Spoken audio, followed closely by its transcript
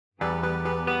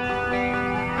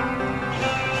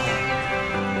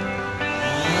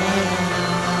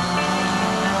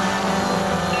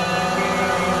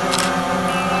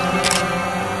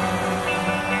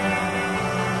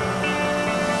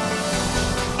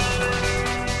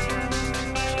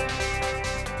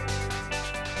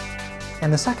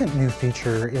And the second new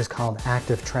feature is called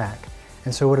Active Track.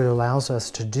 And so what it allows us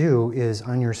to do is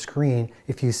on your screen,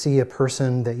 if you see a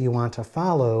person that you want to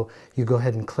follow, you go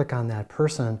ahead and click on that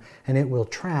person and it will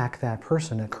track that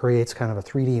person. It creates kind of a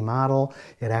 3D model.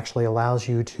 It actually allows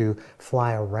you to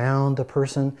fly around the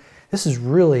person. This is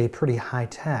really pretty high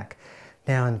tech.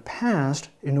 Now in the past,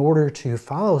 in order to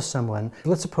follow someone,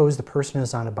 let's suppose the person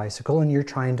is on a bicycle and you're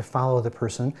trying to follow the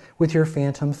person with your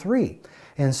Phantom 3.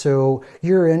 And so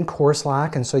you're in course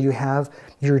lock, and so you have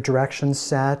your directions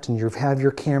set and you have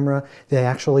your camera.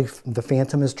 The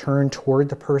Phantom is turned toward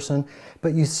the person,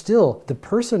 but the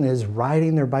person is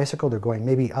riding their bicycle. They're going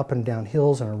maybe up and down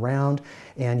hills and around,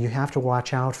 and you have to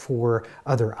watch out for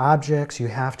other objects. You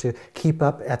have to keep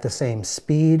up at the same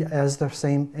speed as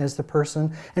the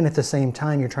person, and at the same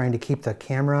time you're trying to keep the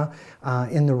camera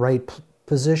in the right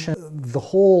position. The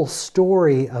whole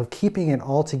story of keeping it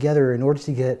all together in order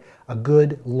to get a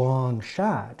good long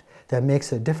shot, that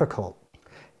makes it difficult.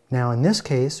 Now in this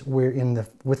case,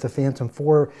 with the Phantom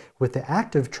 4, with the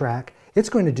Active Track, it's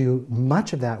going to do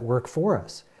much of that work for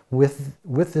us.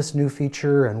 With this new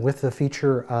feature and with the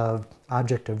feature of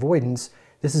object avoidance,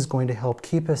 this is going to help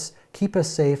keep us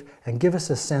safe and give us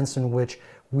a sense in which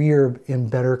we're in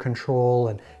better control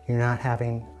and you're not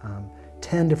having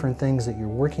 10 different things that you're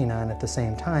working on at the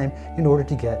same time in order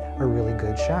to get a really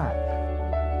good shot.